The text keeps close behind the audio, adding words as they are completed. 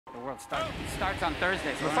world starts on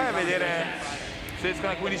Thursday. So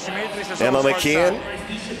Emma McKeon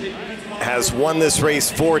has won this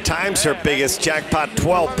race 4 times. Her biggest jackpot,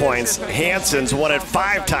 12 points. Hansen's won it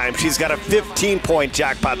 5 times. She's got a 15-point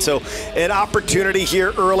jackpot. So an opportunity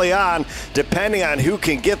here early on, depending on who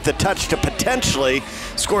can get the touch to potentially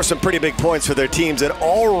score some pretty big points for their teams. And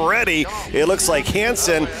already it looks like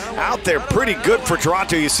Hansen out there pretty good for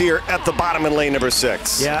Toronto. You see her at the bottom in lane number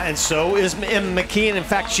 6. Yeah, and so is Emma McKeon. In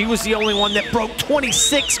fact, she was the only one that broke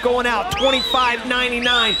 26 going out,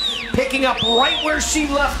 25.99, picking up right where she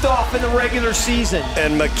left off in the regular season.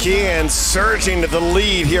 And McKeon surging to the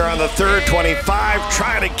lead here on the third 25,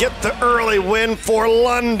 trying to get the early win for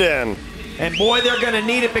London. And boy, they're going to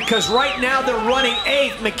need it because right now they're running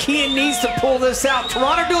 8th. McKeon needs to pull this out.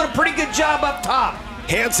 Toronto doing a pretty good job up top.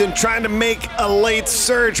 Hansen trying to make a late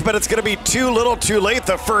surge, but it's going to be too little too late.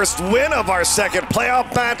 The first win of our second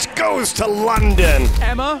playoff match goes to London.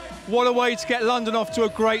 Emma, what a way to get London off to a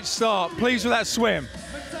great start. Pleased with that swim?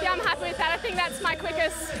 Yeah, I'm happy with that. I think that's my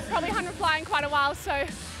quickest, probably 100 fly in quite a while, so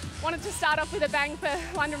wanted to start off with a bang for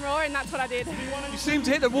London Roar, and that's what I did. You seemed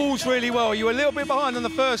to hit the walls really well. You were a little bit behind on the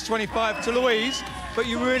first 25 to Louise, but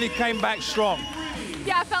you really came back strong.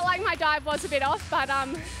 Yeah, I felt like my dive was a bit off, but I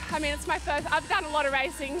mean, it's my first, I've done a lot of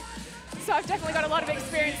racing, so I've definitely got a lot of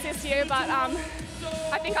experience this year, but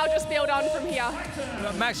I think I'll just build on from here.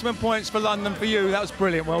 Maximum points for London for you. That was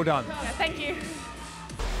brilliant. Well done. Yeah, thank you.